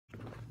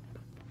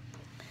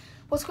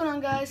What's going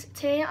on, guys?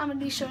 Today I'm going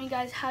to be showing you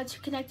guys how to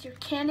connect your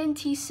Canon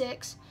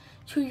T6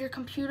 to your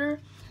computer.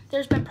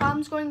 There's been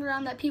problems going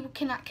around that people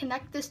cannot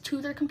connect this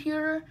to their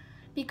computer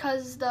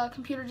because the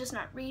computer does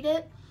not read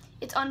it.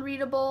 It's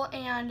unreadable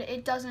and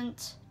it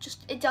doesn't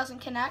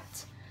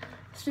connect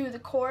through the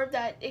cord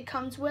that it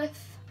comes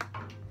with.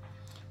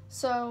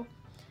 So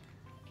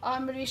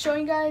I'm going to be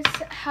showing you guys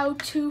how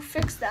to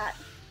fix that.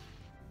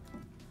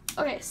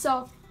 Okay,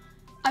 so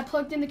I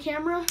plugged in the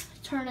camera,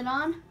 turn it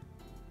on.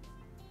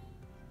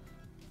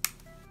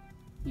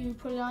 You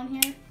put it on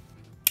here.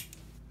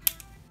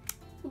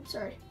 Oops,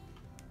 sorry.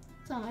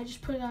 So I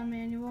just put it on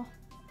manual.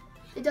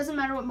 It doesn't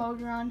matter what mode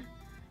you're on,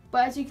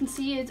 but as you can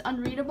see, it's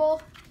unreadable.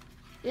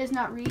 It is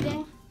not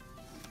reading.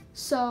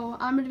 So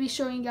I'm going to be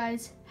showing you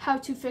guys how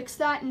to fix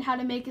that and how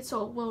to make it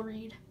so it will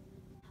read.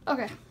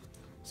 Okay,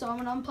 so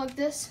I'm going to unplug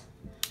this.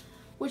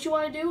 What you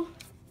want to do,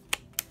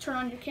 turn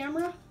on your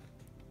camera.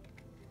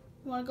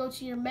 You want to go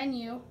to your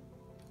menu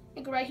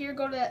and go right here,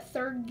 go to that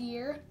third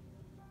gear,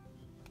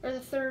 or the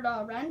third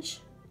wrench.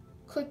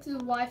 Click the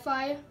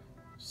Wi-Fi/NFC,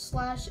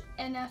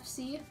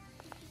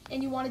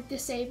 and you want to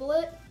disable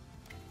it.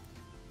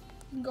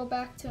 You can go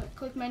back to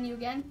click menu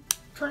again,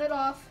 turn it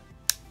off,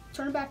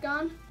 turn it back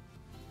on,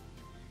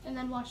 and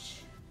then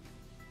watch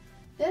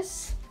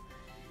this.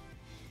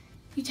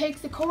 You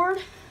take the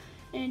cord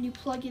and you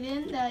plug it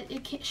in that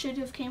it should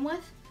have came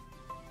with,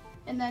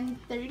 and then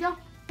there you go.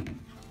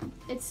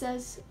 It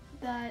says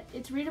that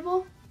it's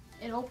readable,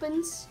 it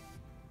opens,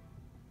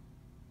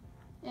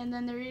 and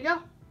then there you go.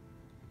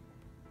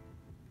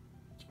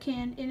 You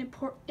can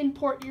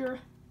import your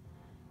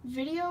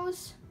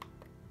videos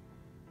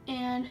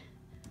and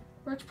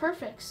works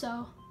perfect.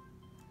 So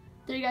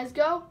there you guys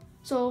go.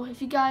 So if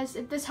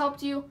this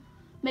helped you,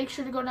 make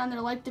sure to go down there,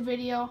 like the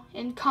video,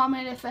 and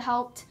comment if it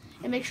helped,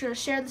 and make sure to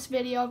share this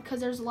video because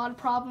there's a lot of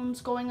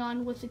problems going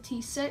on with the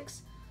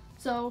T6.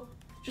 So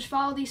just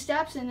follow these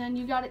steps and then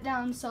you got it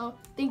down. So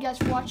thank you guys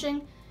for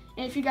watching,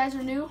 and if you guys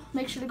are new,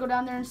 make sure to go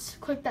down there and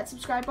click that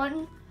subscribe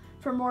button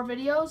for more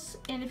videos.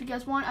 And if you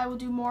guys want, I will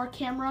do more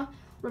camera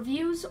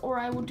reviews or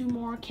I will do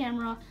more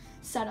camera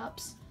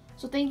setups.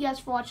 So thank you guys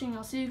for watching.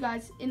 I'll see you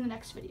guys in the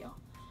next video.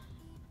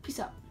 Peace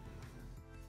out.